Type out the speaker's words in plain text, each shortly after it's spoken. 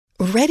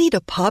Ready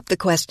to pop the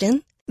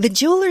question? The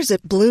jewelers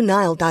at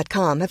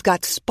BlueNile.com have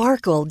got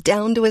sparkle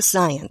down to a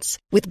science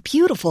with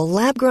beautiful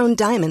lab-grown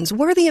diamonds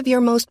worthy of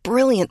your most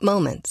brilliant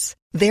moments.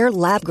 Their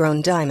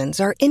lab-grown diamonds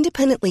are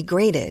independently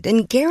graded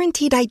and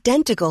guaranteed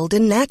identical to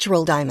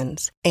natural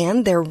diamonds,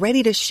 and they're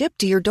ready to ship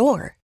to your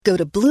door. Go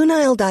to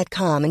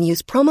BlueNile.com and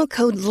use promo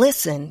code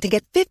LISTEN to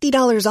get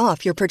 $50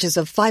 off your purchase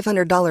of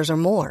 $500 or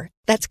more.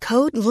 That's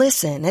code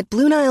LISTEN at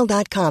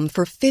BlueNile.com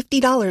for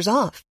 $50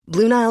 off.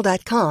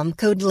 BlueNile.com,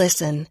 code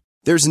LISTEN.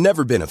 There's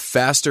never been a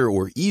faster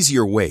or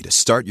easier way to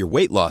start your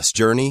weight loss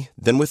journey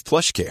than with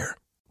PlushCare.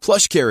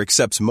 PlushCare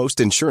accepts most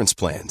insurance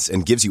plans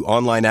and gives you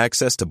online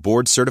access to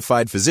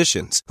board-certified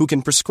physicians who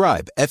can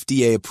prescribe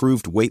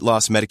FDA-approved weight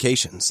loss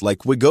medications like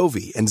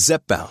Wegovy and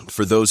Zepbound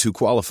for those who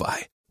qualify.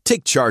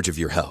 Take charge of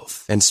your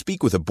health and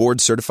speak with a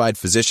board-certified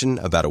physician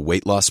about a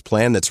weight loss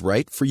plan that's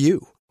right for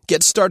you.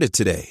 Get started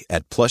today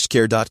at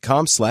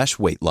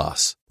plushcare.com/weight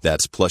loss.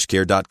 That's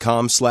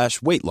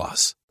plushcare.com/weight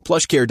loss.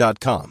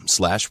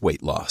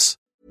 plushcare.com/weight loss.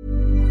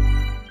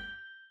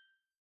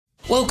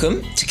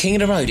 Welcome to King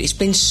of the Road. It's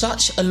been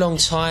such a long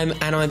time,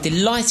 and I'm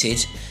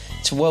delighted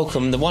to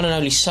welcome the one and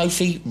only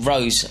Sophie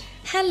Rose.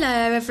 Hello,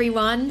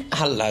 everyone.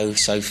 Hello,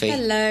 Sophie.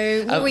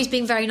 Hello. Rory's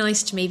being very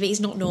nice to me, but he's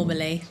not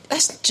normally.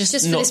 That's just for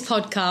this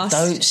podcast.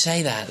 Don't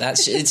say that.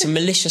 It's a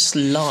malicious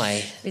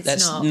lie.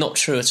 That's not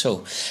true at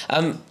all.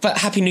 But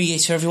Happy New Year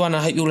to everyone.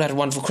 I hope you all had a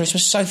wonderful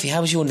Christmas. Sophie, how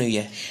was your New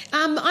Year?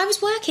 I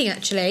was working,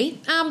 actually,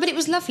 but it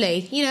was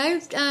lovely. You know,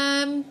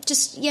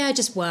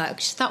 just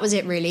worked. That was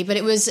it, really. But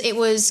it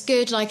was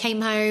good. I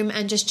came home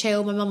and just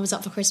chilled. My mum was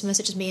up for Christmas.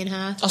 It's just me and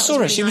her. I saw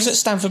her. She was at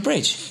Stamford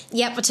Bridge.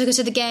 Yep, I took her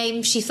to the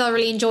game. She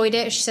thoroughly enjoyed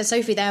it. She said,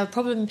 Sophie, they have a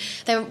problem.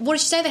 What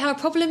did she say? They have a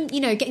problem,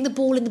 getting the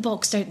ball in the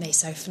box, don't they,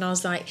 Soph? And I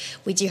was like,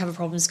 we do have a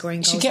problem scoring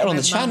goals. She get her on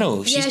the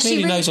channel. She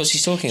clearly knows what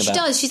she's talking about. She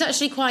does. She's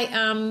actually quite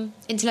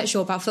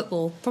intellectual about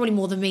football. Probably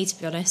more than me, to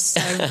be honest.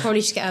 So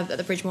probably should get her at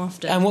the Bridge more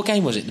often. And what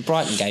game was it? The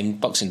Brighton game,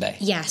 Boxing Day?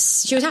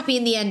 Yes. She was happy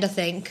in the end, I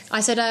think. I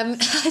said, oh,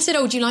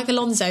 do you like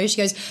Alonso? She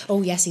goes,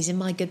 oh, yes, he's in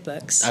my good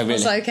books. Oh, really? I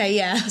was like, okay,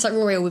 yeah. I was like,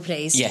 Rory, will we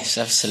please? Yes,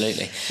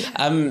 absolutely.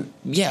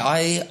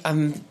 I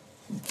am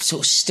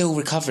sort of still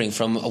recovering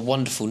from a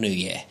wonderful New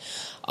Year.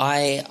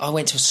 I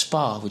went to a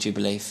spa, would you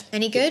believe?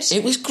 Any good?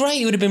 It was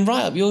great. It would have been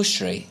right up your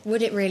street.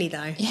 Would it really,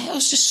 though? Yeah, I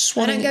was just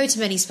swanning. I don't go to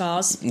many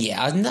spas.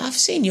 Yeah, I've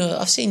seen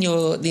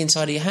the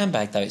inside of your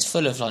handbag, though. It's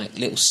full of like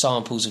little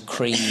samples of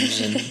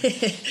creams, and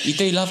you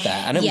do love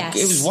that. And it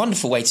was a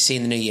wonderful way to see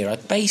in the new year. I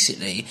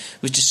basically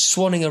was just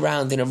swanning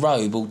around in a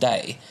robe all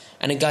day,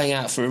 and then going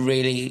out for a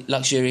really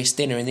luxurious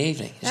dinner in the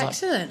evening.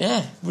 Excellent.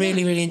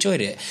 Really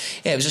enjoyed it.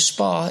 Yeah, it was a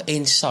spa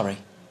in Surrey.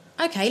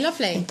 Okay,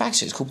 lovely. In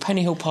Bagshot. It's called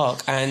Pennyhill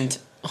Park, and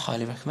I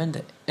highly recommend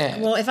it. Yeah.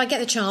 Well, if I get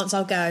the chance,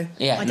 I'll go.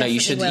 Yeah, no, you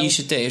should do it.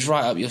 It's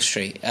right up your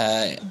street.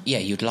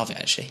 You'd love it,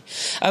 actually.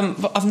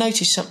 But I've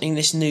noticed something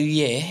this new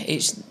year.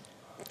 It's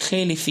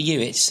clearly for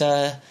you. It's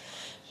am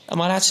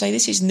I allowed to say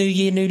this? It's New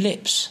Year, New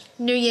Lips.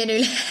 New Year, New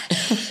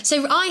Lips.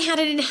 So I had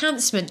an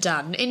enhancement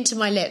done into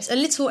my lips.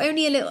 Only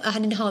a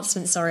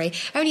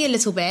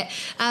little bit.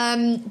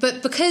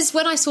 But because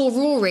when I saw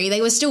Rory, they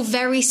were still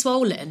very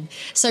swollen.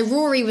 So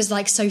Rory was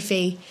like,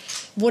 Sophie,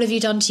 what have you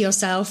done to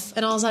yourself?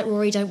 And I was like,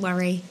 Rory, don't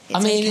worry. It's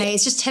okay.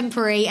 It's just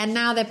temporary. And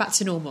now they're back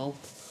to normal.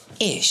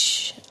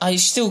 Ish.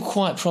 He's still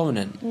quite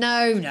prominent.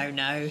 No.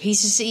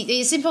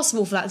 It's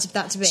impossible for that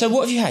to be. So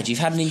what have you had? You've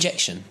had an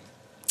injection?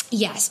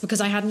 Yes,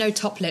 because I had no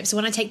top lip. So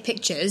when I take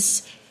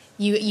pictures,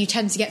 you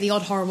tend to get the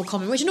odd horrible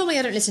comment, which normally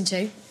I don't listen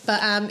to. But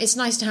it's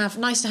nice to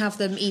have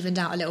them evened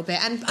out a little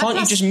bit. And can't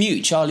you just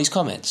mute Charlie's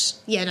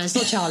comments? Yeah, no, it's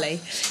not Charlie.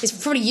 It's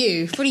probably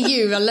you,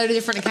 a load of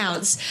different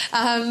accounts.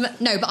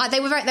 No, but they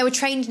were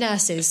trained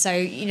nurses. So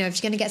if you're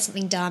going to get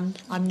something done,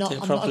 I'm not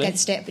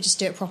against it, but just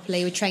do it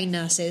properly with trained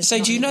nurses.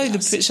 So do you know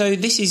so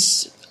this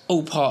is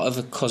all part of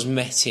a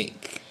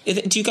cosmetic?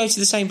 Do you go to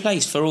the same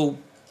place for all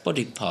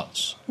body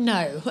parts?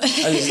 No.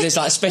 There's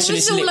like a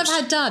specialist This is all I've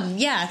had done,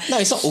 yeah. No,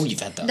 it's not all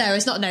you've had done. No,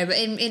 it's not, but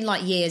in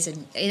like years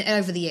and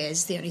over the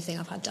years, the only thing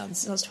I've had done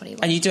since I was 21.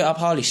 And you do it up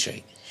Harley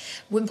Street?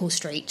 Wimpole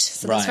Street,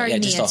 so right, that's very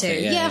near to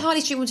it. Yeah,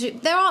 Harley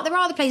Street. There are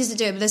other places that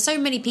do it, but there's so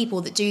many people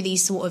that do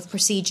these sort of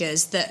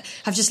procedures that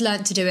have just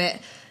learnt to do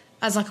it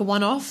as like a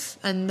one-off,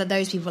 and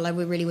those people I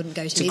really wouldn't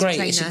go to. It's a great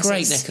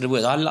neck of the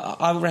woods.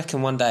 I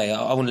reckon one day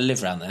I want to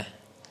live around there.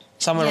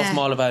 Somewhere off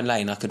Marylebone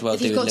Lane, I could well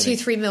do. If you've got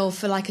 2-3 mil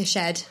for like a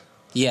shed.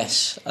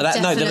 Yes, that's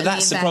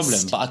the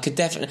problem. But I could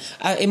definitely,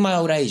 in my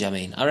old age,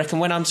 I reckon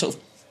when I'm sort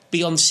of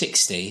beyond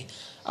 60,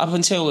 up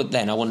until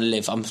then, I want to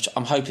live. I'm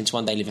hoping to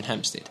one day live in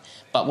Hampstead.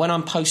 But when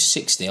I'm post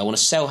 60, I want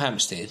to sell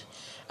Hampstead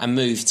and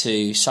move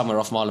to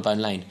somewhere off Marylebone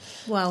Lane.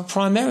 Well,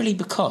 primarily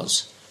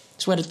because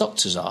it's where the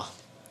doctors are.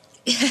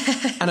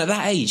 And at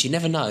that age, you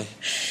never know.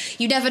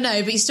 You never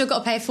know, but you still got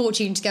to pay a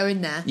fortune to go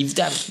in there. You've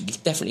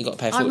definitely got to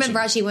pay a fortune. I remember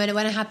actually when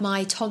I had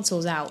my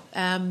tonsils out.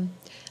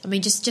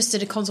 Just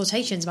did a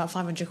consultation, it's about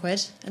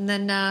 £500, and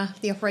then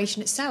the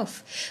operation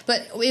itself.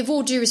 But with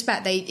all due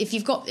respect, if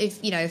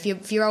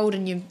you're old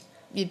and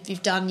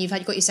you've got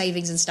your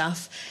savings and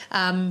stuff,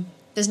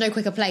 There's no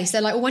quicker place.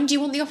 They're like, well, when do you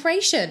want the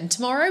operation?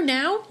 Tomorrow?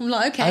 Now? I'm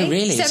like, okay. Oh,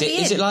 really?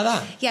 Is it like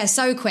that? Yeah,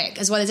 so quick.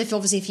 As well as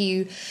if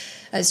you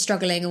are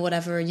struggling or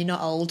whatever and you're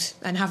not old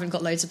and haven't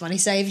got loads of money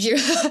saved,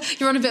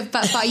 you're on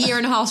about a year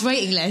and a half's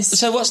waiting list.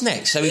 So what's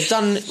next? So we've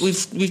done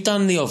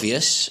the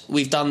obvious.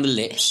 We've done the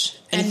lips.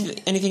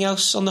 Anything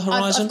else on the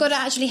horizon? I've got to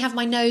actually have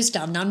my nose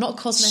done now, not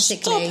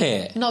cosmetically. Stop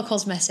it. Not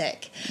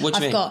cosmetic. What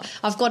do you mean?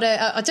 I've got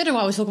to. I don't know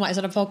why I was talking about this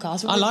on a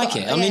podcast. I like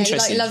it. I'm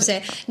interested. He loves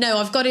it. No,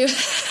 I've got to.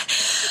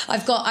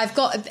 I've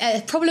got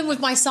a problem with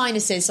my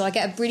sinuses, so I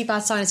get a really bad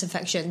sinus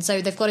infection.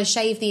 So they've got to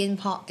shave the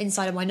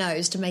inside of my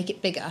nose to make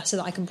it bigger so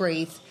that I can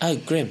breathe. Oh,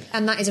 grim.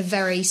 And that is a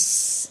very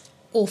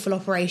awful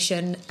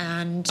operation.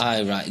 And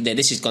oh, right. Yeah,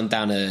 this has gone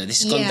down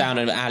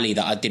an alley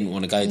that I didn't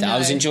want to go down. No. I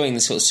was enjoying the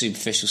sort of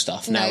superficial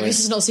stuff. No, this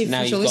is not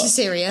superficial. This is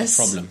serious.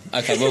 A problem.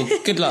 Okay, well,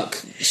 good luck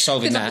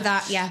solving that. Good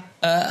luck with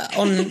that,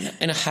 yeah.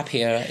 In a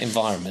happier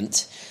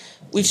environment,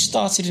 we've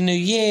started a new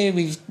year.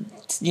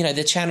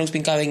 The channel's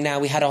been going now.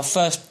 We had our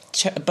first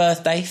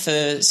birthday for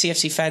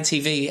CFC Fan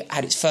TV.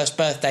 Had its first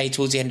birthday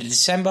towards the end of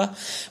December.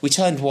 We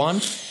turned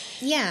 1.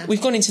 Yeah.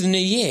 We've gone into the new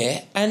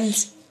year and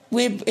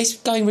it's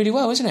going really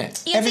well, isn't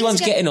it? Yeah, everyone's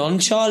getting on.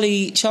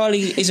 Charlie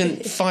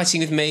isn't fighting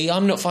with me.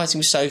 I'm not fighting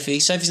with Sophie.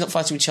 Sophie's not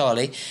fighting with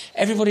Charlie.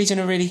 Everybody's in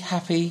a really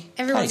happy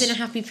Everyone's place. in a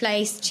happy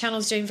place. The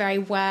channel's doing very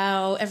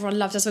well. Everyone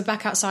loves us. We're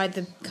back outside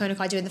the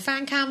Konakai doing the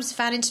fan cams,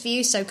 fan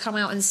interviews. So come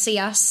out and see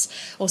us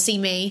or see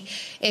me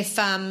if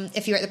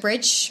you're at the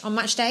bridge on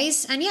match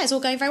days. And yeah, it's all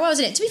going very well,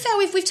 isn't it? To be fair,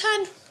 we've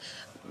turned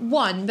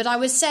 1, but I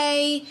would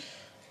say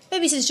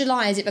maybe since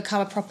July has it become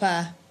a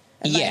proper.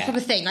 Proper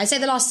thing. I'd say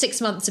the last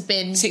 6 months have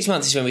been... 6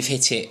 months is when we've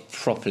hit it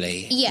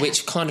properly. Yeah.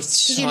 Which kind of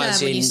ties you learn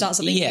in... when you start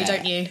something new,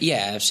 don't you?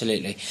 Yeah,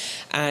 absolutely.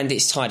 And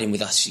it's tied in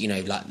with us,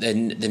 like the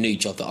new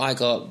job that I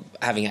got,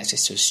 having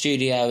access to a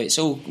studio. It's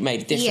all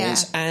made a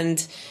difference. Yeah.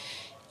 And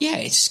yeah,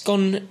 it's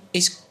gone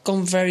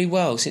very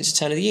well since the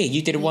turn of the year.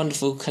 You did a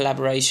wonderful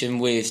collaboration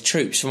with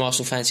Troops from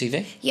Arsenal Fan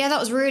TV. Yeah, that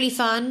was really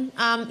fun.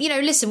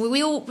 Listen, we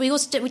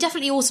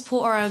definitely all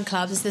support our own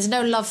clubs. There's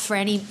no love for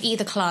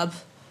either club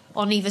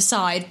on either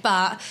side,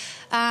 but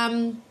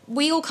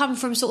we all come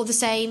from sort of the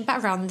same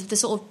background.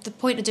 The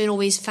point of doing all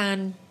these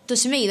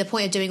the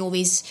point of doing all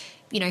these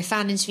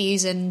fan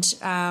interviews and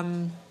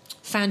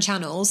fan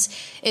channels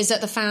is that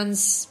the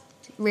fans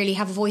really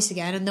have a voice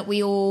again, and that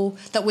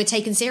we're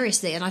taken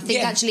seriously. And I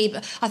think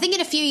I think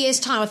in a few years'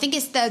 time, I think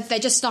they're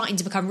just starting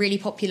to become really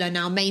popular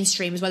now,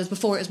 mainstream, as well as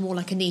before it was more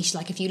like a niche,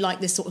 like if you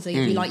like this sort of thing,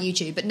 if you like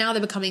YouTube. But now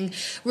they're becoming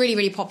really,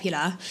 really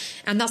popular,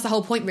 and that's the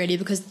whole point, really,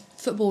 because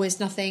football is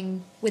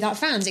nothing without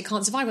fans. It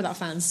can't survive without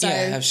fans. So.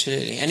 Yeah,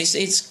 absolutely. And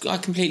it's I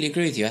completely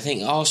agree with you. I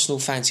think Arsenal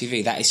Fan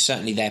TV, that is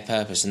certainly their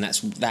purpose, and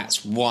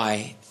that's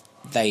why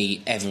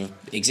they ever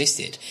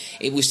existed.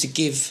 It was to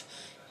give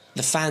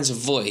the fans a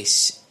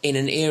voice in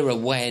an era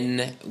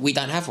when we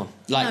don't have one.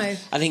 I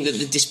think that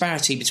the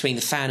disparity between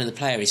the fan and the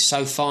player is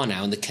so far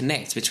now, and the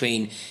connect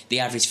between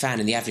the average fan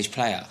and the average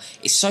player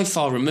is so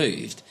far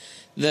removed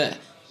that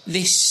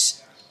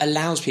this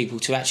allows people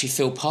to actually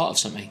feel part of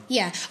something.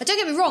 Yeah, don't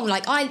get me wrong.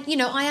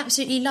 I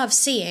absolutely love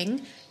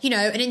seeing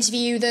an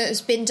interview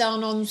that's been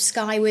done on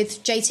Sky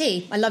with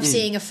JT. I love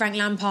seeing a Frank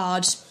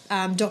Lampard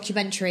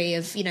documentary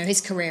of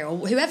his career, or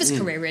whoever's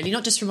career, really,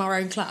 not just from our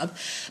own club.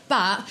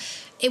 But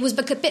it was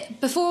a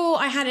bit before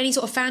I had any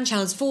sort of fan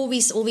channels, before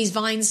all these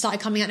vines started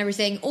coming out and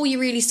everything. All you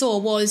really saw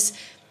was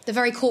the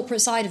very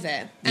corporate side of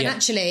it, and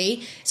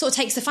actually sort of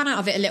takes the fun out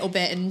of it a little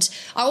bit. And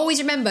I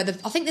always remember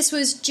I think this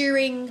was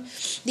during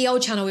the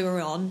old channel we were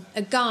on.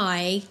 A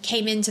guy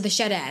came into the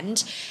shed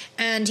end,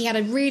 and he had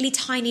a really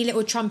tiny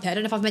little trumpet. I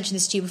don't know if I've mentioned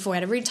this to you before.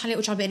 He had a really tiny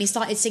little trumpet, and he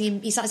started singing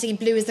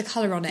 "Blue Is the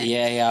Colour" on it.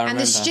 Yeah, I remember. And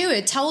the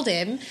steward told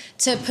him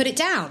to put it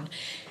down,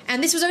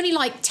 and this was only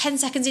like 10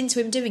 seconds into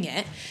him doing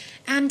it.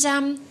 And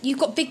you've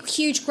got big,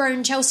 huge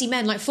grown Chelsea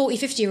men, like 40,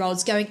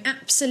 50-year-olds, going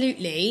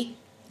absolutely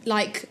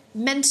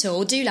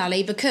mental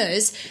doolally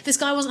because this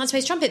guy wasn't allowed to play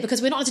his trumpet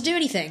because we're not allowed to do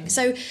anything.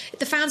 So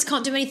the fans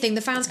can't do anything.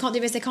 The fans can't do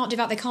this, they can't do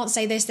that, they can't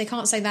say this, they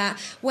can't say that.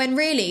 When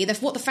really,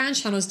 what the fan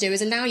channels do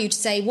is allow you to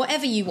say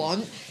whatever you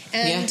want,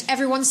 and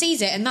everyone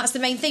sees it. And that's the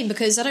main thing,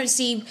 because I don't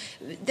see...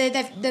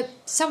 They're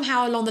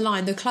somehow along the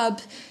line, the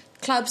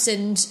clubs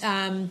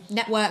and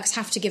networks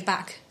have to give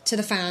back to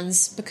the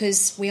fans,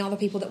 because we are the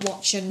people that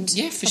watch, and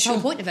that's the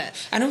whole point of it.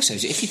 And also,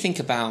 if you think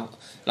about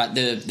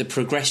the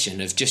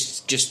progression of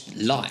just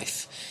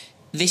life,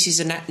 this is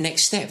a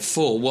next step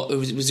for what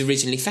was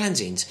originally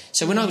fanzines.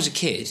 So when I was a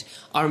kid,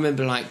 I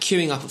remember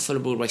queuing up at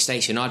Fulham Broadway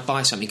Station. I'd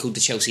buy something called the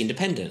Chelsea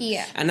Independent,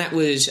 and that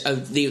was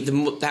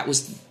that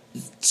was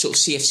sort of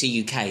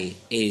CFC UK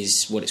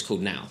is what it's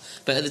called now,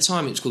 but at the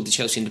time it was called the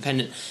Chelsea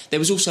Independent. There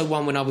was also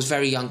one when I was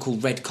very young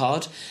called Red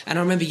Card, and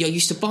I remember I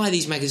used to buy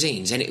these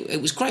magazines, and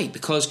it was great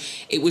because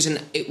it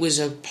was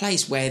a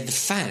place where the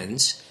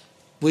fans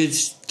would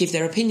give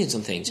their opinions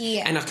on things,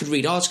 and I could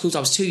read articles. I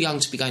was too young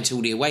to be going to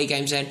all the away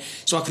games then,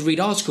 so I could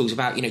read articles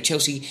about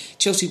Chelsea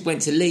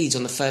went to Leeds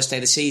on the first day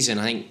of the season,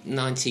 I think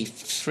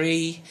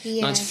 93,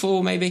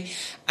 94 maybe,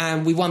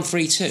 and we won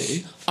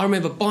 3-2. I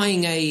remember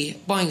buying a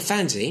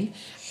fanzine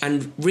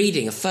and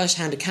reading a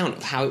first-hand account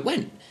of how it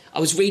went. I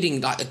was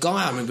reading, like, a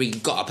guy, I remember he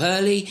got up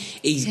early,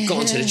 he got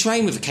onto the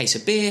train with a case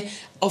of beer,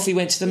 off he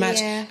went to the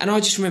match, and I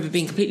just remember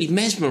being completely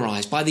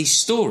mesmerised by these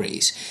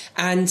stories.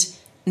 And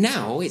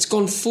now it's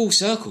gone full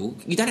circle.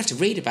 You don't have to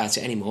read about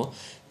it anymore.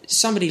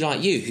 Somebody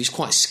like you, who's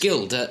quite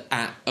skilled at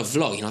a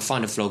vlog, and I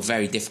find a vlog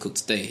very difficult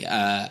to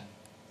do,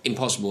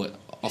 impossible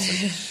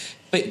often,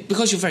 but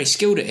because you're very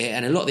skilled at it,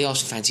 and a lot of the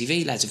Arsenal Fan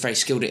TV lads are very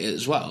skilled at it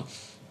as well,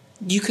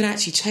 you can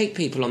actually take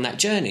people on that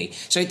journey.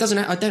 So it doesn't.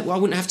 I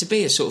wouldn't have to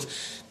be a sort of,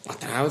 I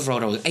don't know, however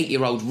old I was,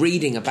 8-year-old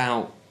reading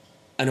about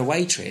an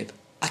away trip.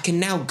 I can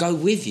now go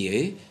with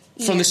you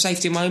from the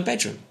safety of my own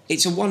bedroom.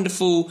 It's a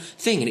wonderful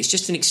thing, and it's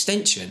just an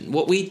extension.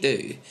 What we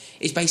do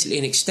is basically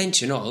an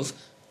extension of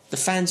the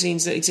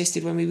fanzines that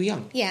existed when we were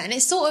young. Yeah, and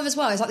it's sort of as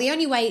well, it's like the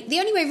only way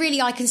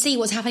really I can see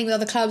what's happening with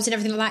other clubs and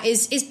everything like that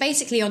is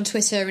basically on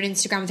Twitter and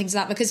Instagram and things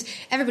like that, because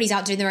everybody's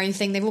out doing their own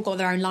thing, they've all got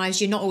their own lives,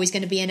 you're not always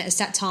going to be in at a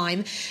set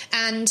time.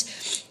 And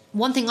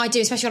one thing I do,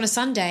 especially on a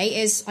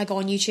Sunday, is I go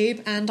on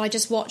YouTube and I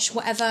just watch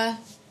whatever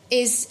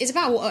is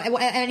about,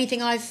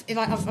 anything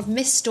I've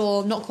missed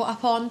or not caught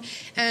up on,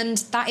 and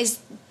that is...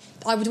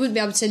 I wouldn't be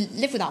able to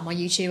live without my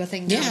YouTube, I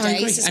think, nowadays. I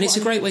agree. And it's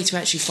a great way to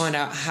actually find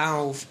out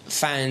how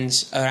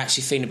fans are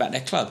actually feeling about their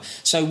club.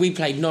 So we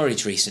played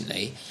Norwich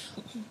recently.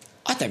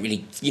 I don't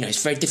really...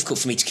 it's very difficult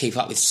for me to keep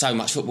up with so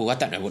much football. I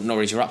don't know what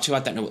Norwich are up to.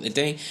 I don't know what they're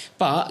doing.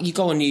 But you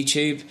go on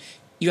YouTube,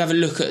 you have a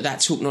look at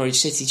that Talk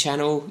Norwich City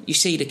channel, you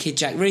see the kid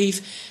Jack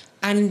Reeve,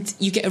 and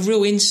you get a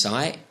real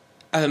insight...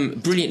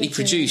 brilliantly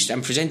produced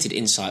and presented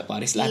insight by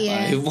this lad,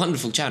 by a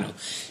wonderful channel.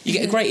 You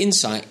get a great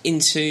insight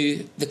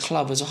into the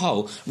club as a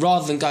whole,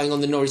 rather than going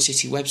on the Norwich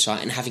City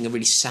website and having a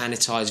really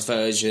sanitised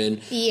version.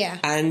 Yeah.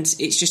 And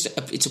it's just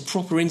it's a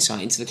proper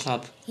insight into the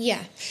club. Yeah.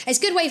 It's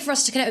a good way for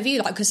us to connect with you,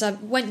 like, because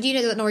when you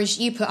know that Norwich,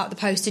 you put up the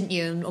post, didn't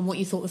you, on what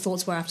you thought the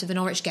thoughts were after the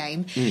Norwich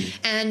game,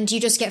 and you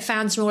just get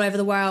fans from all over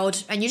the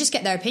world, and you just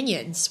get their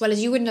opinions,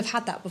 whereas you wouldn't have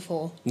had that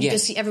before.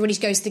 Everybody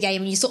goes to the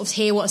game and you sort of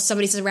hear what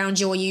somebody says around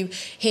you, or you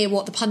hear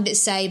what the pundits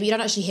say, but you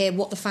don't actually hear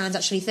what the fans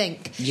actually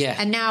think. Yeah.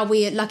 And now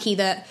we're lucky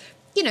that,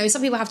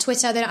 some people have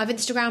Twitter, they don't have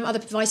Instagram, other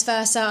vice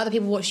versa. Other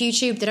people watch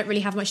YouTube, they don't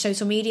really have much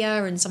social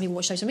media, and some people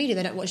watch social media,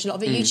 they don't watch a lot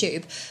of it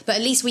YouTube. But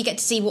at least we get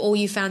to see what all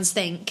you fans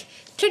think.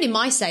 Including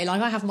my say,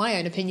 like, I have my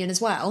own opinion as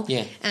well.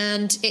 Yeah.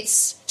 And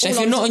it's... So if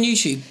you're not on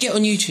YouTube, get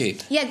on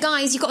YouTube. Yeah,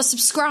 guys, you've got to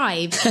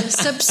subscribe.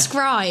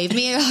 Subscribe.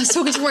 I was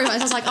talking to Rory about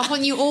this. I was like, I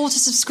want you all to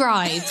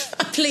subscribe.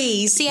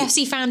 Please.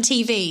 CFC Fan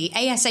TV.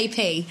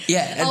 ASAP.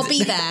 Yeah. I'll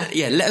be there.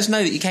 Yeah, let us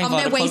know that you came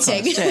by the podcast.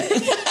 I'm there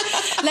waiting.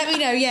 Let me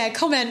know,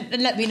 comment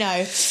and let me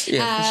know.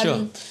 Yeah, for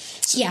sure.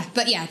 Yeah,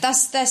 but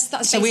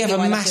that's so we have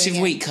a massive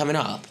week coming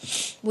up.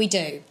 We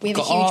do. We have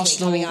a huge week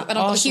coming up. And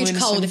I've got a huge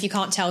cold, if you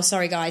can't tell.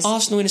 Sorry, guys.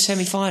 Arsenal in a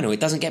semi-final. It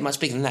doesn't get much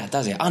bigger than that,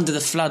 does it? Under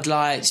the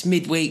floodlights,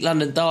 midweek,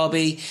 London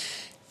derby.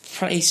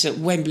 Place at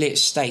Wembley at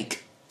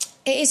stake.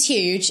 It is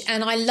huge,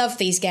 and I love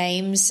these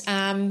games.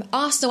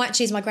 Arsenal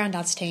actually is my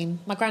granddad's team.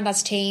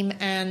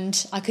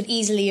 And I could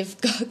easily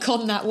have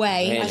gone that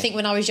way, really? I think,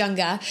 when I was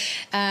younger.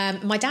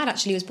 My dad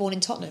actually was born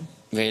in Tottenham.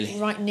 Really?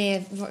 Right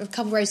near, a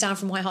couple of rows down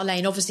from White Hart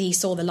Lane. Obviously, he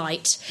saw the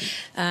light.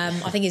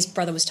 I think his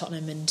brother was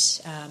Tottenham,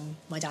 and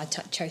my dad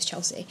chose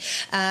Chelsea.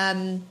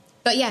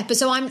 But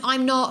so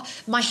I'm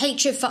not... My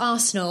hatred for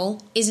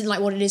Arsenal isn't like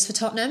what it is for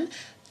Tottenham,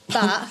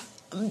 but...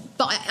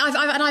 But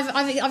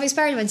I've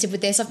experimented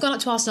with this. I've gone up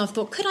to Arsenal. I've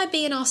thought, could I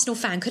be an Arsenal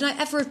fan? Could I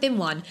ever have been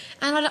one?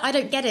 And I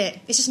don't get it.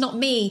 It's just not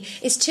me.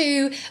 It's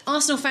too...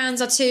 Arsenal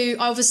fans are too...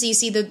 Obviously, you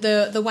see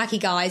the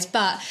wacky guys,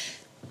 but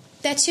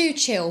they're too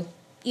chill.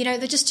 They're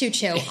just too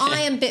chill.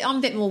 I'm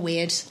a bit more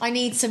weird. I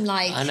need some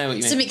I know what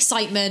you some mean.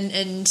 Excitement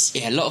and...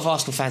 Yeah, a lot of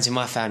Arsenal fans in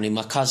my family.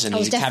 My cousin,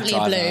 he's a cab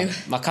driver. Blue.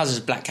 My cousin's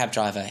a black cab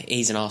driver.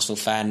 He's an Arsenal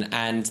fan,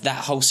 and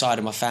that whole side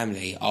of my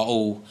family are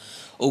all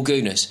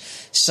Gooners.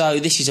 So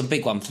this is a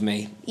big one for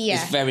me. Yeah.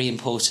 It's very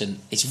important.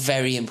 It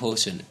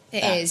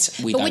is.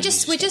 But we're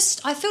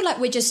just I feel like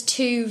we're just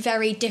two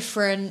very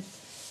different,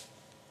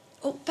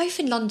 both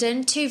in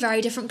London, two very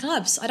different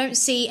clubs. I don't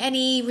see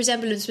any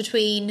resemblance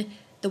between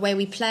the way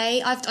we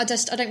play. I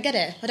don't get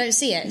it. I don't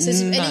see it. So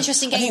it's an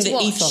interesting game to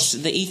watch.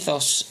 The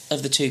ethos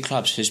of the two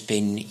clubs has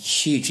been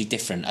hugely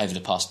different over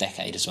the past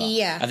decade as well.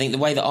 Yeah. I think the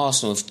way that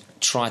Arsenal have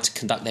tried to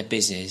conduct their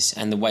business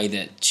and the way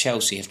that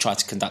Chelsea have tried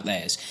to conduct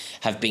theirs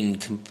have been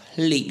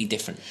completely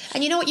different.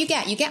 And you know what you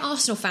get? You get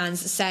Arsenal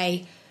fans that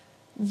say,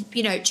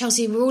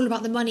 Chelsea, we're all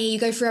about the money, you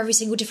go through every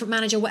single different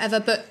manager,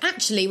 whatever, but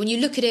actually when you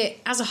look at it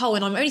as a whole,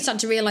 and I'm only starting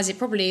to realise it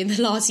probably in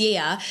the last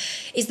year,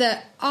 is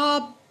that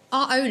our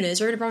owners,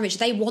 Roman Abramovich,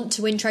 they want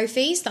to win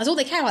trophies. That's all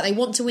they care about. They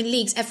want to win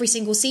leagues every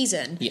single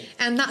season. Yeah.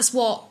 And that's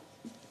what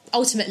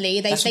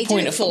ultimately they do it for.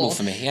 Point of football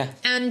for me, yeah.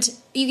 And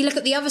you look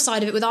at the other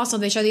side of it with Arsenal,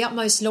 they show the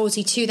utmost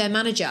loyalty to their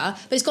manager,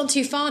 but it's gone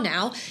too far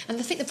now. And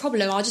I think the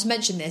problem, I'll just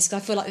mention this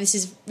because I feel like this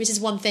is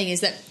one thing,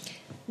 is that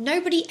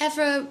nobody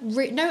ever...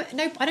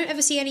 I don't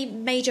ever see any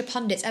major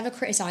pundits ever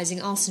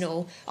criticising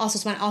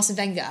Arsenal's man, Arsene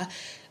Wenger,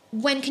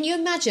 Can you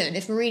imagine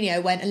if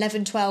Mourinho went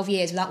 11, 12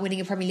 years without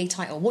winning a Premier League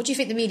title? What do you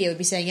think the media would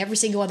be saying every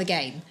single other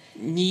game?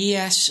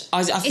 Yes,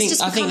 I think it's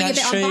just becoming that's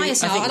a bit true.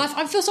 unbiased now, and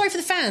I feel sorry for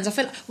the fans. I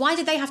feel why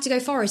did they have to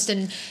go Forest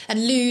and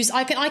lose?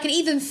 I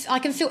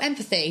can feel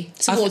empathy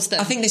towards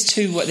them. I think there's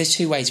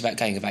two ways about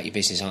going about your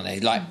business, aren't there?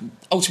 Like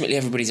ultimately,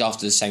 everybody's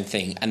after the same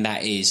thing, and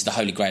that is the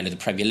Holy Grail of the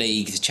Premier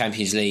League, the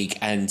Champions League,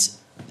 and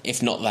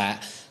if not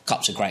that,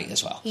 cups are great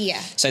as well. Yeah.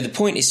 So the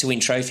point is to win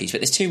trophies,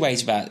 but there's two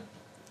ways about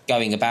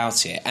going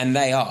about it, and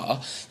they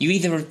are you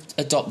either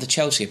adopt the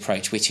Chelsea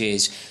approach, which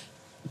is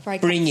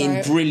bring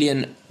in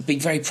brilliant, be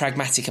very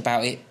pragmatic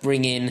about it,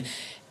 bring in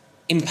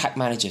impact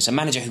managers, a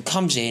manager who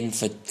comes in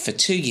for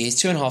 2 years,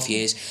 2.5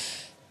 years,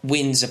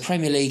 wins a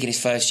Premier League in his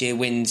first year,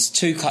 wins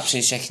 2 cups in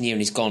his second year,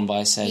 and he's gone by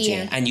his third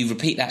year, and you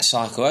repeat that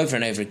cycle over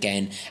and over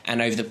again,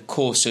 and over the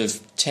course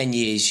of 10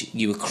 years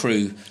you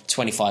accrue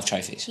 25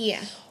 trophies.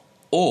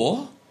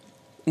 Or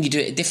you do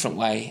it a different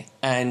way,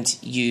 and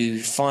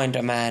you find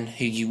a man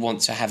who you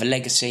want to have a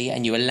legacy,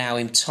 and you allow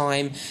him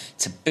time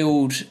to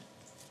build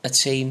a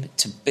team,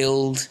 to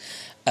build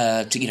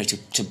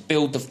to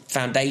build the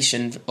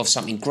foundation of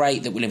something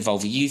great that will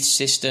involve a youth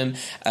system,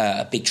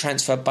 a big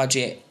transfer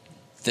budget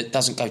that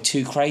doesn't go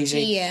too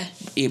crazy.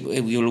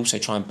 You'll also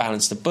try and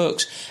balance the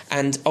books,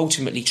 and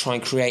ultimately try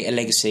and create a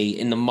legacy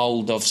in the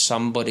mould of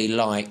somebody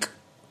like,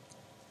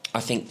 I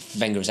think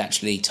Wenger has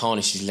actually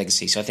tarnished his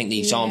legacy, so I think the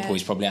example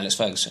is probably Alex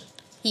Ferguson.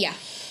 Yeah.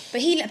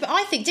 But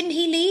I think, didn't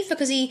he leave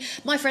because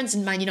my friends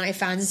and Man United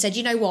fans said,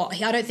 you know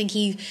what, I don't think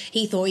he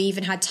thought he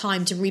even had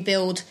time to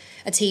rebuild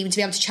a team to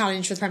be able to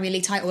challenge for the Premier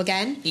League title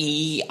again.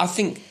 I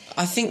think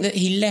that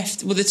he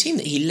left. Well, the team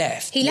that he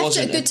left at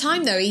a good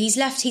time though. He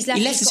left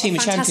the team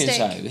of champions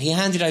though. He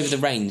handed over the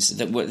reins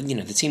that were,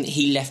 the team that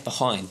he left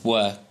behind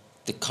were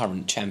the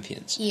current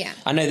champions. Yeah.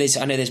 I know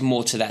there's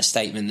more to that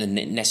statement than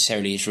it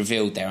necessarily is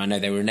revealed there. I know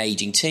they were an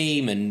ageing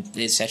team and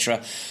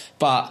etc.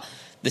 But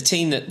the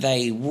team that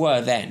they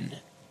were then,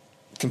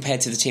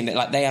 compared to the team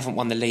that they haven't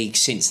won the league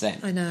since then.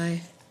 I know.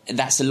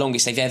 That's the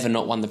longest they've ever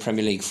not won the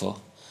Premier League for.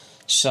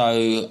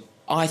 So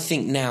I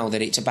think now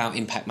that it's about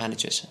impact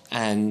managers,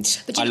 and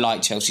I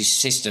like Chelsea's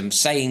system.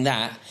 Saying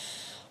that,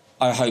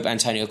 I hope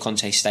Antonio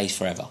Conte stays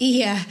forever.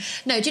 Yeah.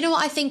 No, do you know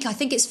what I think? I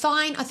think it's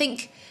fine. I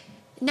think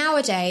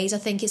nowadays, I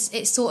think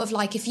it's sort of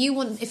like if you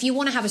want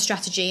to have a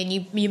strategy and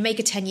you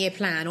make a 10-year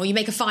plan, or you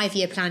make a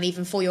 5-year plan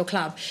even for your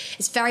club,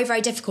 it's very,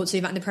 very difficult to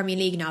do that in the Premier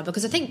League now,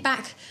 because I think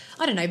back,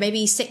 I don't know,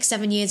 maybe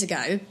 6-7 years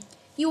ago,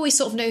 you always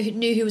sort of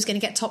knew who was going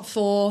to get top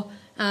 4.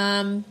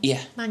 Man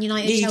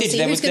United, Chelsea.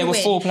 There were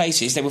 4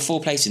 places. There were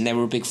 4 places, and they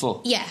were a big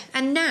 4. Yeah,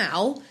 and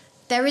now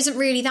there isn't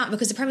really that,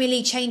 because the Premier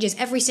League changes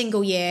every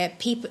single year.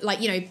 People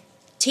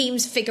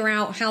teams figure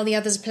out how the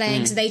others are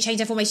playing, so they change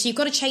their formation. So you've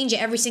got to change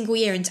it every single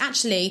year. And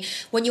actually,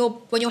 when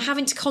you're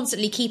having to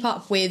constantly keep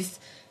up with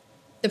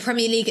the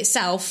Premier League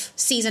itself,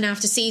 season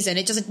after season,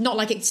 not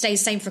like it stays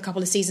the same for a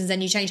couple of seasons,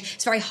 then you change.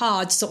 It's very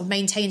hard to sort of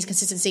maintain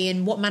consistency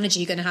in what manager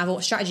you're going to have or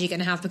what strategy you're going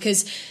to have,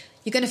 because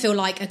you're going to feel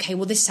like, okay,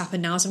 well, this has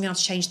happened now, so I'm going to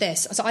have to change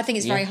this. So I think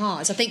it's very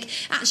hard. So I think,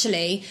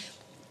 actually,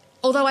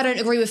 although I don't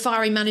agree with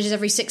firing managers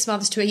every 6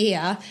 months to a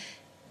year,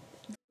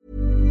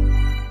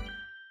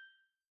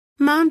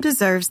 Mom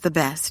deserves the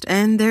best,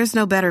 and there's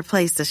no better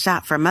place to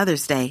shop for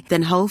Mother's Day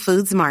than Whole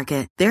Foods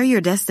Market. They're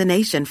your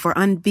destination for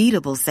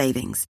unbeatable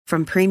savings,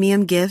 from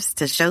premium gifts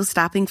to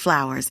show-stopping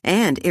flowers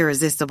and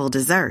irresistible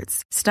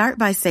desserts. Start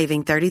by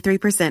saving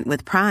 33%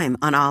 with Prime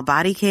on all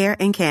body care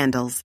and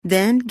candles.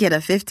 Then get a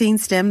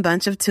 15-stem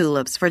bunch of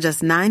tulips for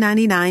just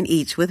 $9.99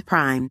 each with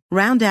Prime.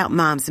 Round out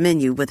Mom's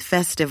menu with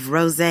festive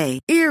rosé,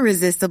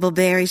 irresistible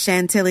berry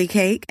chantilly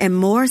cake, and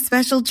more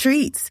special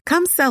treats.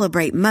 Come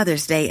celebrate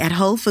Mother's Day at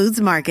Whole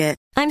Foods Market.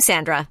 I'm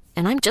Sandra,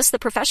 and I'm just the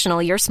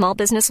professional your small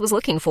business was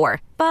looking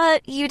for.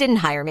 But you didn't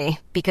hire me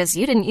because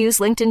you didn't use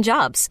LinkedIn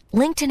Jobs.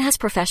 LinkedIn has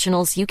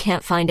professionals you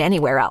can't find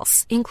anywhere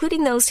else,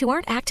 including those who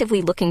aren't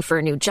actively looking for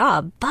a new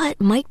job, but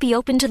might be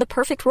open to the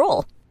perfect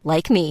role,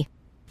 like me.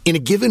 In a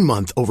given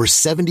month, over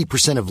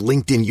 70% of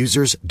LinkedIn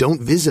users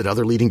don't visit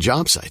other leading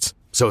job sites.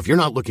 So if you're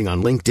not looking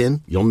on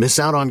LinkedIn, you'll miss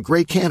out on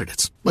great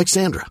candidates, like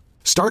Sandra.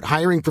 Start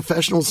hiring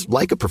professionals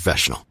like a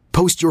professional.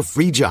 Post your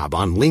free job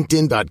on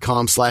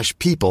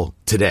linkedin.com/people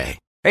today.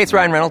 Hey, it's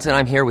Ryan Reynolds, and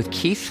I'm here with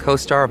Keith,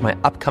 co-star of my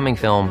upcoming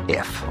film,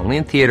 If, only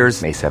in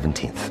theaters May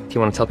 17th. Do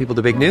you want to tell people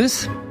the big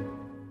news?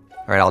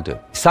 All right, I'll do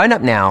it. Sign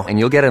up now and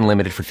you'll get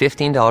unlimited for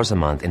 $15 a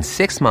month and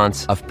 6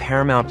 months of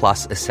Paramount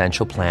Plus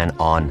Essential Plan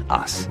on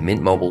us.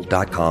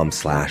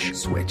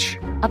 MintMobile.com/switch.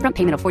 Upfront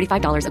payment of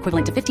 $45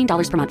 equivalent to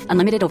 $15 per month.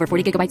 Unlimited over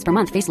 40 gigabytes per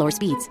month. Face lower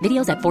speeds.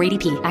 Videos at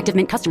 480p. Active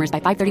Mint customers by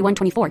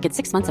 531.24 get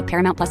 6 months of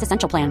Paramount Plus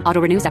Essential Plan.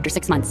 Auto renews after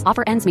 6 months.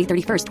 Offer ends May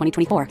 31st,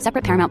 2024.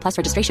 Separate Paramount Plus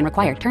registration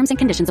required. Terms and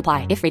conditions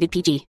apply if rated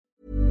PG.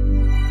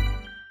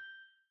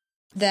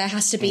 There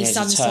has to be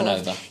some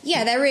turnover. sort of...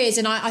 Yeah, there is.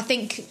 And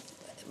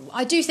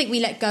I do think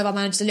we let go of our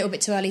managers a little bit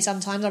too early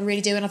sometimes. I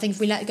really do. And I think if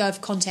we let go of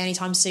Conte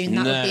anytime soon,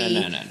 that would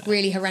be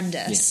really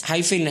horrendous. Yeah. How are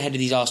you feeling ahead of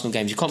these Arsenal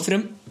games? You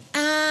confident?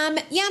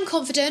 Yeah, I'm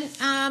confident.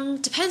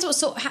 Depends what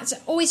sort.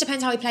 Always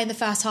depends how we play in the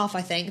first half,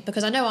 I think,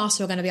 because I know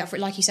Arsenal are going to be up for it.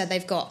 Like you said,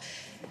 they've got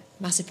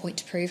massive point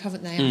to prove,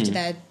 haven't they, after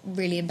their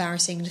really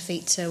embarrassing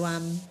defeat to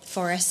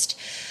Forest.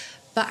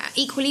 But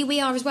equally,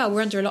 we are as well.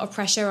 We're under a lot of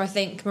pressure. I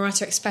think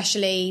Morata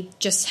especially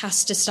just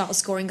has to start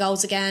scoring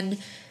goals again.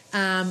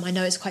 I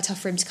know it's quite tough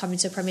for him to come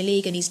into the Premier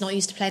League, and he's not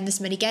used to playing this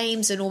many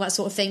games and all that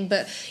sort of thing.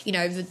 But,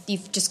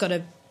 you've just got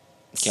to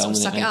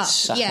suck it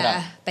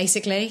up.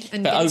 Basically.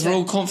 And but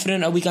overall,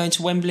 confident? Are we going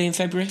to Wembley in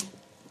February?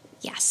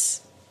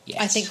 Yes.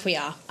 I think we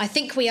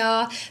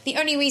are. The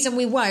only reason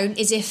we won't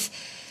is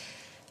if...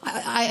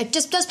 It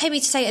just does pay me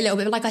to say it a little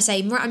bit, but like I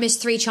say, Morata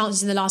missed 3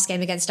 chances in the last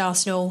game against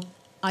Arsenal.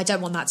 I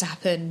don't want that to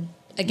happen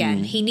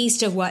again. He needs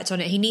to have worked on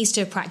it. He needs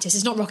to have practiced.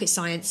 It's not rocket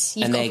science.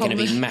 And they're going to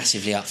be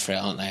massively up for it,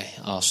 aren't they,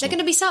 Arsenal? They're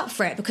going to be up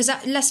for it because,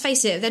 let's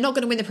face it, they're not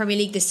going to win the Premier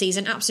League this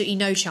season. Absolutely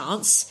no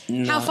chance.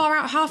 No.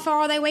 How far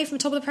are they away from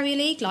the top of the Premier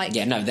League?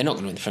 They're not going to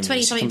win the Premier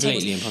League. It's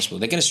completely impossible.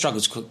 They're going to struggle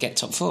to get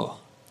top 4.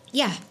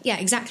 Yeah,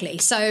 exactly.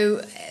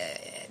 So...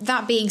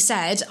 that being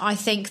said, I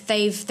think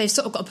they've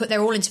sort of got to put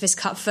their all into this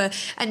cup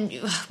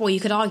you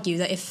could argue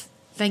that if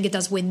Wenger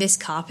does win this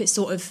cup, it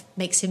sort of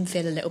makes him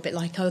feel a little bit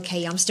like,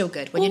 okay, I'm still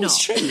good when you're not.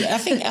 It's true.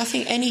 I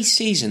think any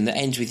season that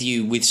ends with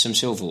you with some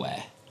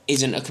silverware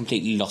isn't a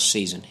completely lost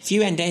season. If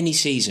you end any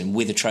season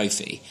with a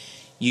trophy,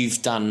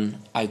 you've done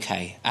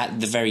okay. At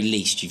the very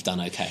least, you've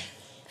done okay.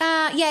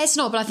 It's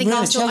not, but I think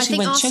Arsenal...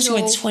 Chelsea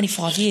went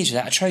 25 years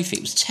without a trophy.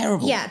 It was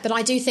terrible. Yeah, but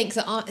I do think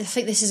that... I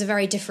think this is a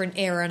very different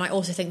era, and I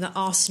also think that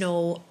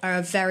Arsenal are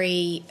a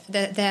very...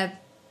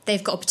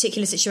 They've got a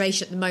particular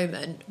situation at the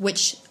moment,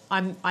 which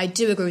I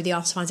do agree with the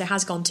Arsenal fans. It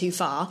has gone too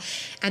far.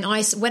 And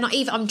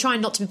I'm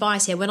trying not to be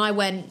biased here. When I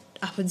went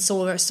up and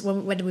saw us...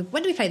 When did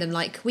we play them?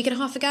 Like a week and a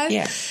half ago?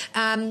 Yeah.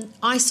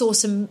 I saw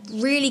some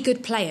really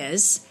good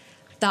players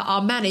that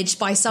are managed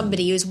by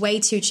somebody who's way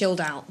too chilled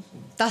out.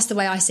 That's the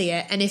way I see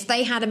it. And if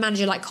they had a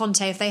manager like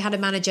Conte, if they had a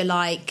manager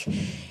like...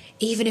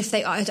 Even if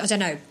they... I don't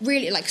know.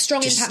 Really, like,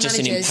 strong impact managers...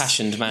 Just an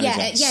impassioned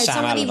manager.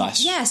 Sam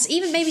Allardyce. Yes,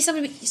 even maybe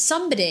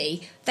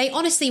somebody... They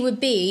honestly would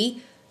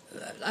be...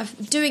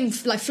 doing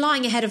like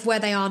flying ahead of where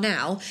they are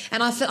now,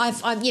 and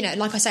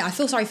like I say, I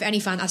feel sorry for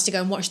any fan that has to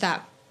go and watch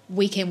that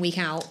week in, week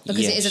out,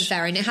 because it isn't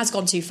fair and it has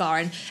gone too far.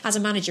 And as a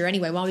manager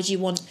anyway, why would you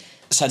want...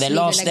 So their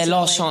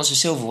last chance of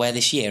silverware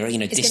this year,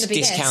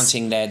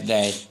 discounting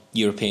their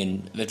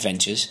European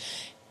adventures,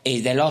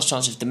 their last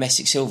chance of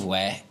domestic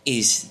silverware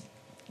is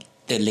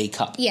the League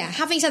Cup. Yeah,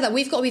 having said that,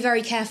 we've got to be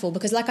very careful,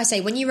 because like I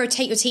say, when you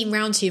rotate your team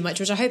round too much,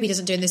 which I hope he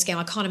doesn't do in this game,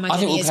 I can't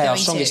imagine he is going to. I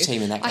think we'll play our strongest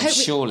team in that game,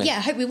 surely.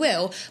 I hope we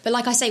will. But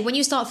like I say, when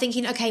you start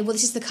thinking, okay, well,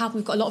 this is the Cup,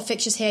 we've got a lot of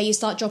fixtures here, you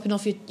start dropping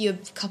off your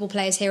couple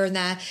players here and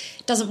there,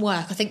 it doesn't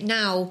work. I think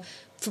now,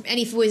 if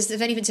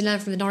anything to learn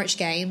from the Norwich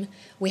game,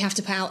 we have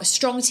to put out a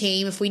strong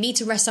team. If we need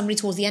to rest somebody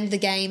towards the end of the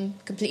game,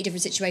 completely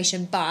different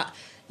situation, but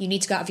you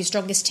need to go out of your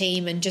strongest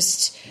team and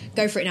just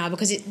go for it now,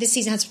 because this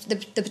season has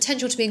the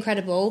potential to be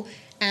incredible,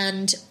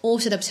 and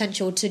also the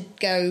potential to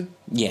go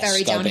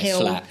very downhill.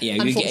 A bit flat. Yeah,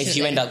 if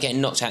you end up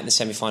getting knocked out in the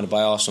semi-final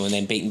by Arsenal and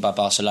then beaten by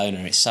Barcelona,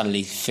 it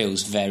suddenly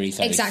feels very,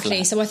 very exactly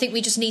flat. So I think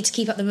we just need to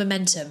keep up the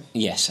momentum.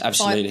 Yes,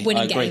 absolutely. By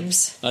winning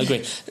games. I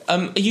agree.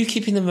 Are you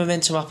keeping the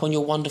momentum up on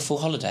your wonderful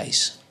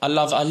holidays? I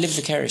live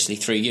vicariously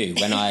through you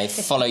when I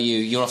follow you.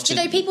 You're off to... Do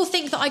you know, people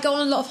think that I go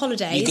on a lot of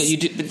holidays.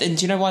 But do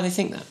you know why they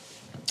think that?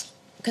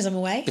 Because I'm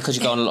away. Because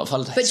you go on a lot of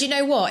holidays. But do you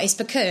know what? It's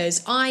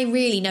because I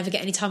really never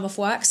get any time off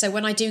work. So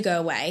when I do go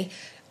away,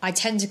 I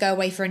tend to go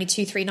away for only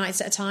 2-3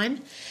 nights at a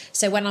time.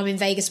 So when I'm in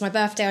Vegas for my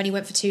birthday, I only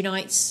went for 2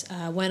 nights.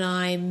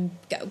 Normally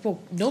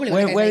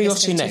where are you off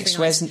to next?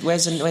 When's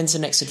the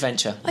next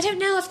adventure? I don't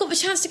know. I've got the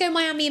chance to go to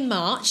Miami in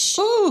March.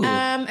 Ooh.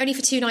 Only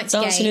for 2 nights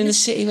again. Dancing in the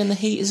city when the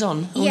heat is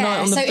on. All night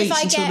on the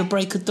beach until the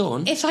break of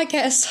dawn. If I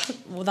get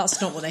well,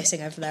 that's not what they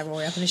sing over there,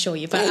 Rory, I can assure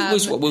you. But it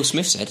was what Will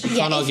Smith said. You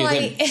can't argue with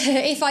him.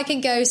 If I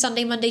can go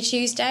Sunday, Monday,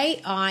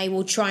 Tuesday, I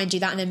will try and do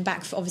that, and then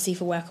back for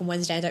work on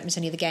Wednesday. I don't miss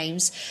any of the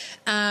games.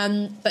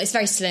 But it's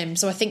very slim.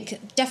 So I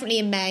think definitely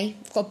in May.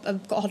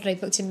 I've got a holiday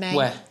booked in May.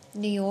 Where?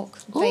 New York,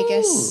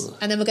 Vegas,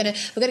 and then we're gonna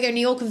go New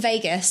York and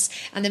Vegas,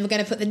 and then we're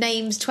gonna put the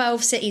names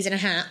 12 cities in a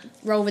hat,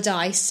 roll the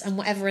dice, and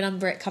whatever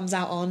number it comes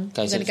out on,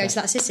 we're gonna go to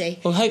that city.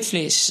 Well,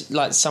 hopefully it's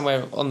like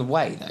somewhere on the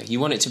way though. You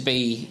want it to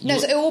be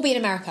so it will be in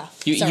America.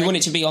 You want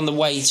it to be on the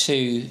way to.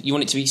 You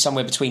want it to be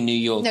somewhere between New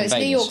York and Vegas. No,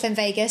 it's New York then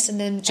Vegas, and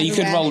then. So you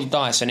could roll the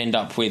dice and end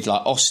up with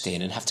like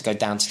Austin and have to go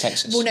down to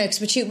Texas. Well, no, because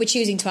we're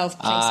choosing 12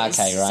 places.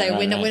 Okay, right. So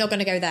we're not going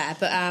to go there,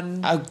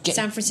 but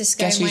San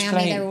Francisco,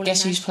 Miami, they're all.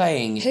 Guess who's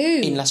playing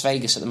in Las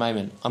Vegas at the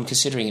moment? I'm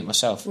considering it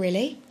myself.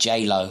 Really?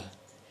 J-Lo.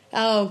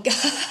 Oh, God.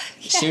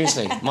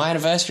 Seriously, my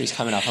anniversary's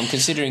coming up. I'm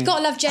considering...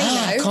 Gotta love J-Lo.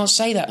 I can't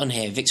say that on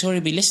here.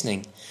 Victoria will be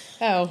listening.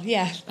 Oh,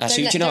 yeah.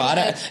 Do you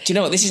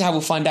know what? This is how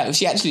we'll find out if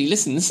she actually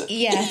listens.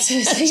 Yeah, to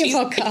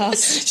your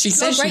podcast. She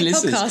says she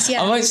listens. Podcast,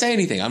 yeah. I won't say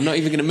anything. I'm not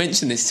even going to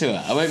mention this to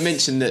her. I won't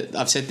mention that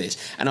I've said this,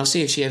 and I'll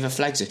see if she ever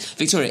flags it.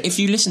 Victoria, if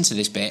you listen to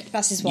this bit,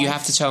 you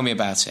have to tell me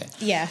about it.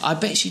 Yeah. I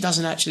bet she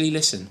doesn't actually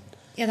listen.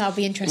 Yeah, that'll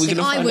be interesting.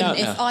 I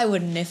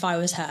wouldn't if I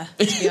was her,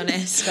 to be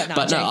honest.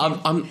 But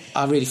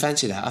I really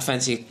fancy that. I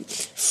fancy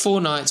 4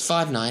 nights,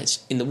 5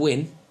 nights in the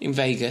Wynn in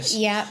Vegas.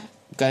 Yeah.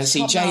 Go and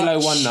see J-Lo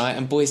one night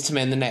and Boyz II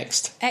Men the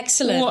next.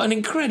 Excellent. What an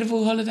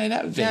incredible holiday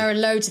that would be. There are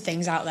loads of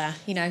things out there,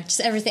 you know,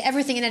 just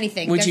everything and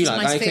anything. Would you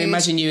like? I can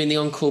imagine you in the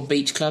Encore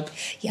Beach Club.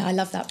 Yeah, I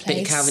love that place.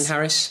 Bit of Calvin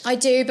Harris. I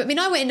do, but I mean,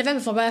 I went in November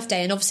for my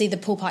birthday, and obviously the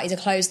pool parties are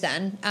closed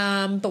then.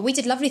 But we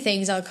did lovely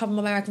things. A couple of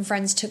American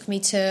friends took me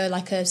to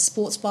like a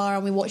sports bar,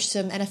 and we watched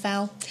some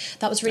NFL.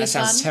 That was really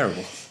fun. That sounds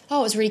terrible. Oh,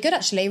 it was really good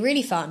actually,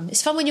 really fun.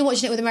 It's fun when you're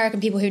watching it with American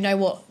people who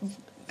know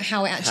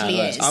how it actually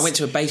is. I went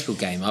to a baseball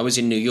game. I was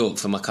in New York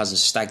for my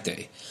cousin's stag do,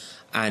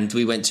 and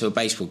we went to a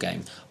baseball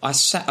game. I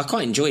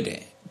quite enjoyed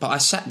it, but I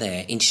sat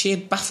there in sheer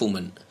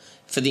bafflement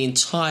for the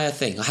entire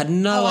thing. I had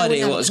no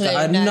idea what was going on.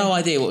 I had no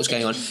idea what was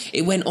going on.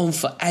 It went on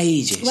for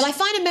ages. Well, I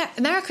find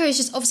America is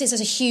just, obviously it's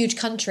such a huge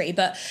country,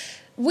 but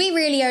we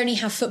really only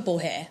have football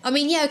here. I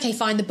mean, yeah, okay,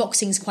 fine, the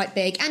boxing's quite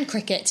big, and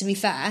cricket, to be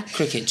fair.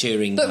 Cricket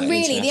during... But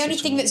really, the only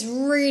thing that's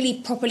really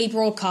properly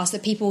broadcast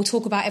that people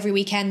talk about every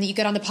weekend, that you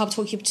go down the pub,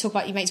 talk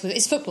about your mates with,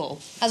 is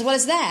football. As well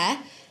as there,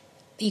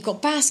 you've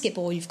got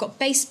basketball, you've got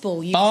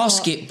baseball...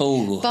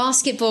 Basketball,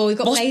 you've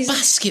got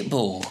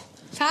basketball?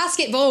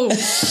 Basketball.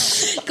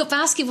 You've got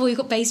basketball, you've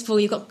got baseball,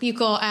 you've got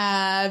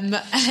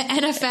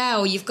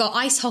NFL, you've got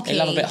ice hockey. I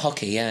love a bit of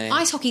hockey, yeah.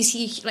 Ice hockey's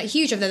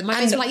huge over there. My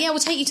mates were like, yeah, we'll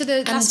take you to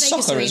the Las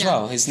Vegas soccer arena. As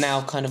well is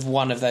now kind of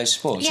one of those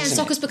sports. Yeah, and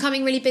soccer's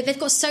becoming really big. They've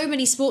got so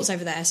many sports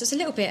over there, so it's a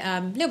little bit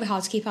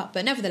hard to keep up.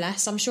 But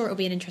nevertheless, I'm sure it'll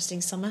be an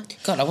interesting summer.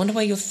 God, I wonder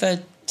where your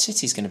third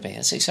city's going to be.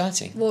 That's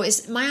exciting. Well,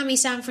 it's Miami,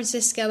 San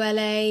Francisco,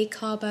 LA,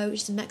 Cabo,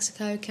 which is in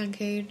Mexico,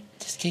 Cancun.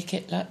 Just kick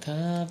it like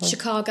Cabo.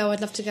 Chicago,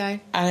 I'd love to go.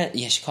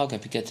 Yeah, Chicago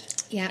would be good.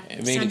 Yeah,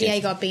 really San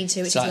Diego good. I've been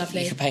to, which is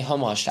lovely. You could pay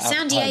homage to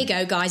San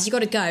Diego, guys, you got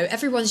to go.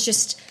 Everyone's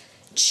just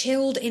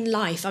chilled in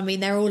life. I mean,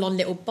 they're all on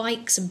little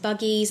bikes and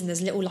buggies, and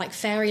there's little like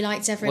fairy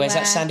lights everywhere. Where's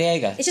that, San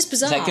Diego? It's just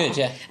bizarre. Is that good?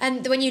 Yeah.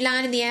 And when you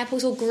land in the airport,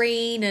 it's all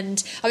green.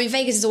 And I mean,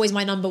 Vegas is always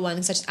my number one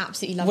because I just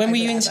absolutely love it. When were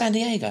you in San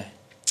Diego?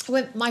 I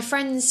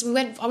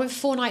went for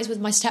 4 nights with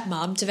my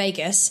stepmom to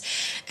Vegas,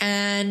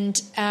 and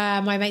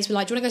my mates were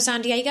like, do you want to go to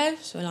San Diego?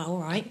 So we're like, all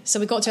right. So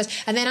we got to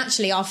us, and then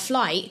actually our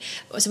flight,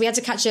 so we had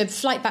to catch a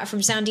flight back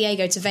from San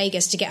Diego to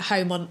Vegas to get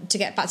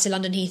back to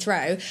London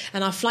Heathrow,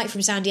 and our flight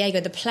from San Diego,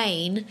 the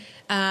plane,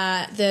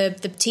 the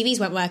TVs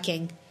weren't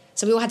working,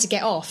 so we all had to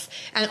get off,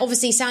 and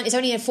obviously it's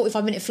only a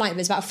 45-minute flight, but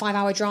it's about a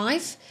 5-hour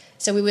drive.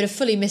 So we would have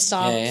fully missed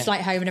our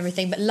flight home and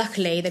everything, but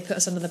luckily they put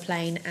us under the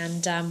plane,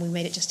 and we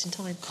made it just in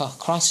time.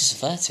 Crisis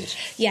averted.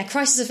 Yeah,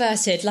 crisis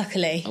averted,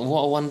 luckily.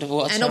 What a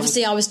wonderful... And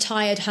obviously I was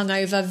tired,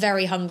 hungover,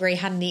 very hungry,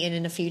 hadn't eaten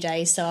in a few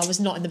days, so I was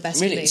not in the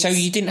best mood. So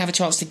you didn't have a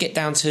chance to get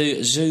down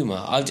to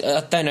Zuma? I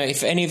don't know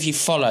if any of you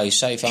follow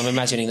Sophie. I'm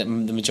imagining that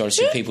the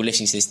majority of people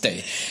listening to this do.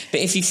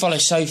 But if you follow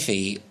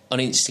Sophie on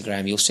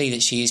Instagram, you'll see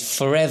that she is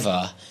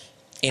forever...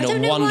 in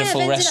a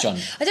wonderful restaurant.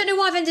 I don't know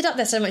why I've ended up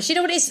there so much. You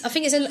know what it is? I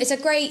think it's a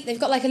great... They've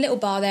got like a little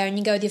bar there, and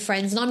you go with your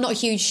friends. And I'm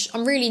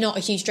really not a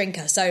huge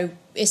drinker, so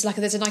it's like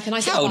there's a nice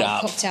little bar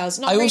of cocktails.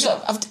 I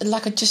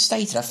just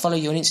stated, I follow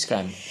you on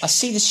Instagram. I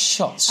see the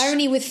shots.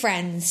 Only with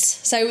friends,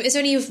 so it's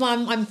only if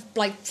I'm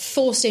like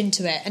forced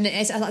into it, and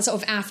it's like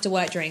sort of after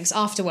work drinks.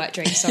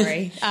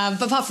 Sorry,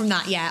 but apart from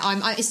that, yeah,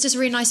 it's just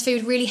really nice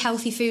food, really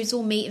healthy foods,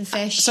 all meat and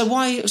fish.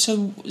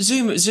 So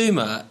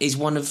Zuma is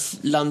one of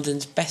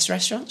London's best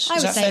restaurants. I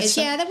would say it's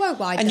they're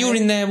worldwide. And you're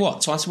in there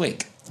twice a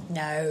week?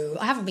 No,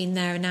 I haven't been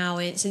there now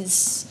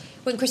since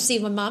went Christmas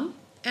Eve with my mum,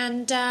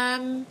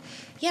 and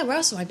yeah, where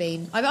else have I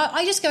been?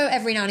 I just go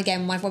every now and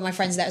again when my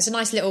friends are there. It's a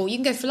nice little... You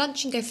can go for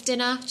lunch, you can go for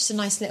dinner. Just a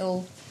nice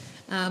little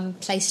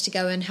place to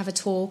go and have a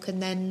talk,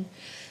 and then...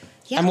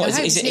 Yeah, and what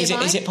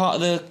is it part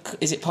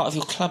of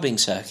your clubbing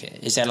circuit?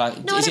 Is there like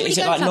is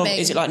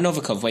it like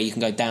Novikov where you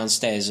can go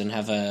downstairs and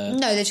have a...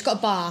 No, they've just got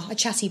a bar, a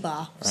chatty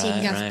bar, so you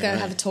can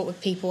have a talk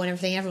with people and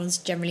everything. Everyone's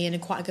generally in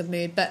quite a good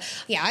mood. But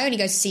yeah, I only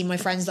go to see my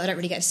friends that I don't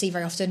really get to see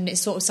very often.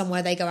 It's sort of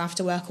somewhere they go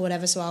after work or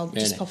whatever, so I'll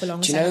just pop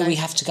along. Do you know where we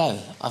have to go?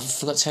 I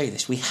forgot to tell you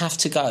this. We have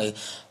to go.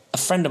 A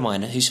friend of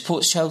mine who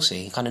supports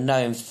Chelsea, kind of know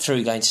him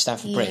through going to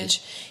Stamford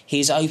Bridge.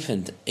 He's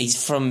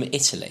from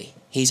Italy.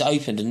 He's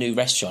opened a new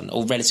restaurant,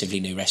 or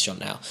relatively new restaurant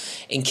now,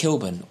 in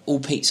Kilburn,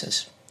 all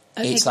pizzas.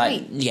 Okay, it's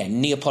great.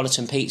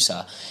 Neapolitan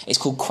pizza. It's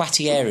called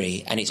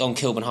Quattieri, and it's on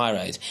Kilburn High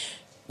Road.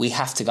 We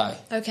have to go.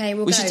 Okay,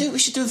 we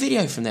should do a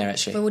video from there,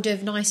 actually. We'll do a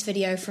nice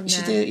video from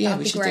there.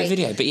 We should do a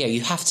video. But yeah,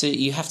 you have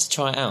to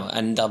try it out,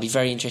 and I'll be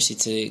very interested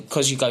to,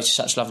 because you go to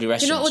such lovely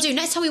restaurants. You know what we'll do?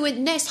 Next time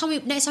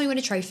we win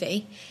a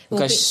trophy,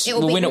 we'll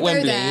win at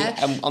Wembley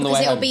on the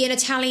way home. It'll be an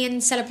Italian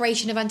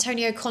celebration of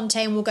Antonio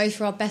Conte, and we'll go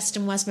through our best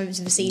and worst moments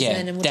of the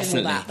season, and we'll do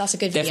all that. That's a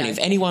good video. If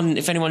anyone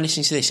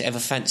listening to this ever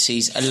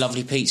fancies a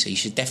lovely pizza, you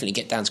should definitely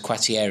get down to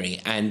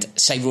Quattieri and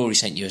say Rory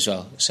sent you as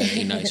well, so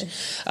he knows.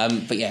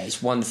 But yeah,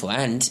 it's wonderful.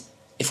 And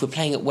if we're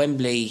playing at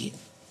Wembley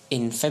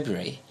in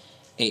February,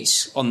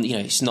 it's on.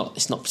 It's not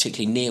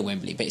particularly near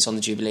Wembley, but it's on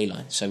the Jubilee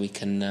line, so we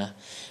can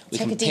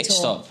pit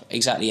stop.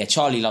 Exactly. Yeah,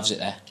 Charlie loves it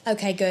there.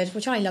 Okay, good.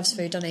 Well, Charlie loves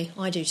food, doesn't he?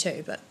 I do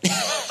too, but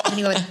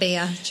anyway, with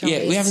beer.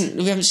 Yeah, we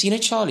haven't seen.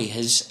 Charlie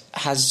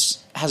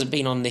hasn't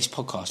been on this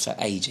podcast for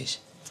ages.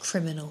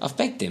 Criminal. I've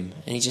begged him,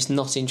 and he's just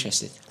not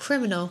interested.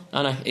 Criminal.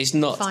 I know, it's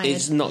not. Fired.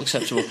 It's not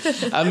acceptable.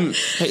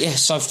 But yeah,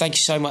 so thank you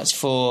so much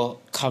for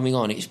coming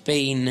on. It's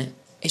been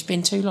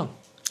too long.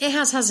 It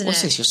has, hasn't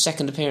What's it? this, your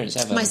second appearance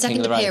ever? My second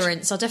King of the Road?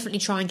 appearance. I'll definitely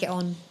try and get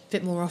on a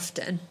bit more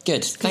often.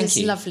 Good, thank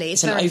you. It's lovely.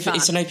 It's very fun.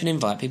 It's an open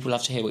invite. People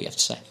love to hear what you have to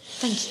say.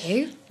 Thank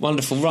you.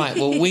 Wonderful. Right,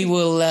 well, we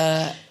will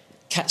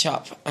catch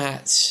up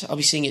I'll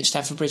be seeing you at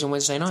Stamford Bridge on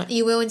Wednesday night.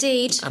 You will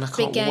indeed. And I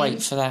can't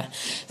wait for that.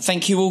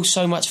 Thank you all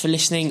so much for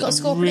listening. I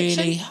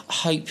really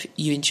hope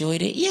you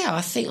enjoyed it. Yeah,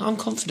 I think I'm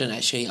confident,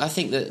 actually. I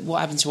think that what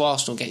happened to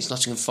Arsenal against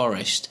Nottingham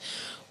Forest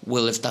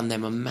will have done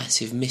them a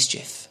massive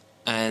mischief.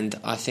 And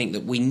I think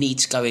that we need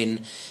to go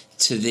in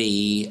to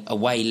the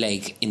away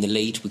leg in the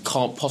lead. We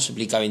can't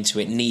possibly go into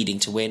it needing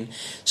to win.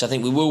 So I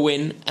think we will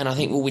win, and I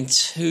think we'll win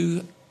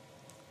 2-0.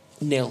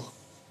 2-0?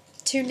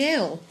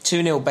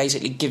 2-0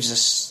 basically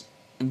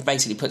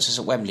puts us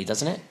at Wembley,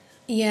 doesn't it?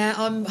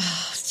 Yeah,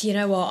 you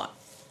know what?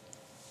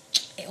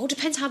 It all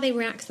depends how they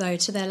react, though,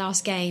 to their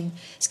last game.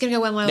 It's going to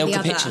go one way or the other.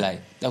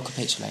 They'll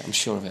capitulate, I'm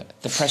sure of it.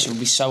 The pressure will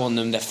be so on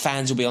them, their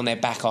fans will be on their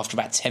back after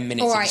about 10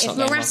 minutes. All right,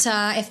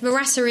 if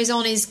Morata is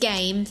on his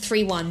game,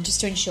 3-1,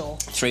 just to ensure.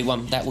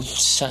 3-1, that will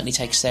certainly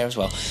take us there as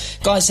well.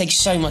 Guys, thank you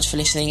so much for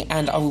listening,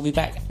 and I will be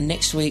back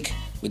next week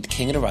with the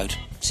King of the Road.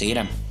 See you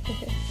then.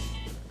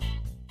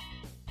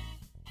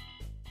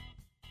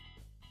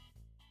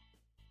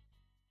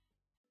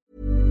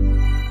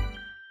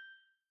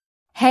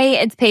 Hey,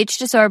 it's Paige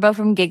DeSorbo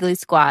from Giggly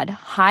Squad.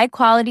 High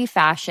quality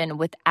fashion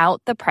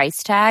without the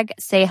price tag.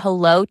 Say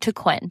hello to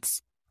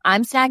Quince.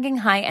 I'm snagging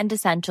high-end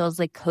essentials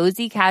like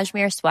cozy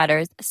cashmere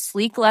sweaters,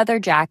 sleek leather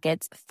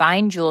jackets,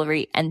 fine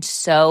jewelry, and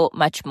so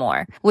much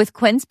more. With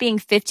Quince being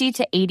 50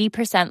 to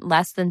 80%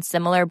 less than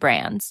similar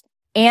brands.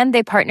 And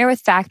they partner with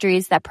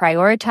factories that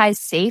prioritize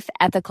safe,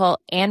 ethical,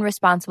 and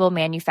responsible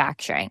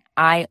manufacturing.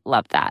 I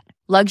love that.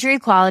 Luxury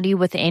quality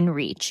within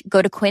reach.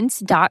 Go to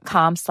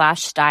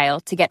quince.com/style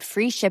to get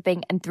free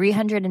shipping and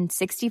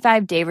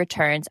 365-day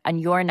returns on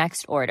your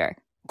next order.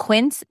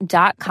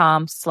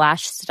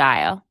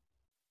 Quince.com/style.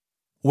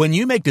 When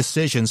you make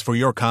decisions for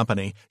your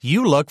company,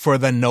 you look for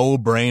the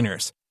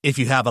no-brainers. If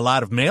you have a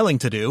lot of mailing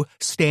to do,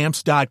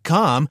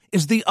 Stamps.com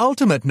is the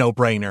ultimate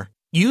no-brainer.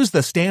 Use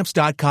the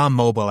Stamps.com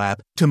mobile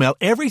app to mail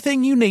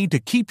everything you need to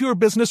keep your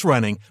business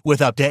running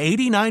with up to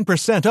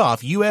 89%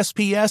 off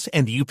USPS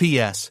and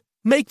UPS.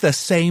 Make the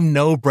same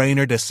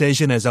no-brainer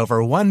decision as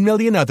over 1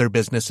 million other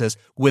businesses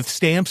with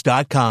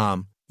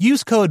Stamps.com.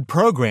 Use code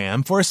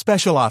PROGRAM for a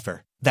special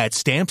offer. That's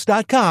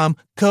Stamps.com,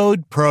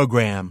 code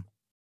PROGRAM.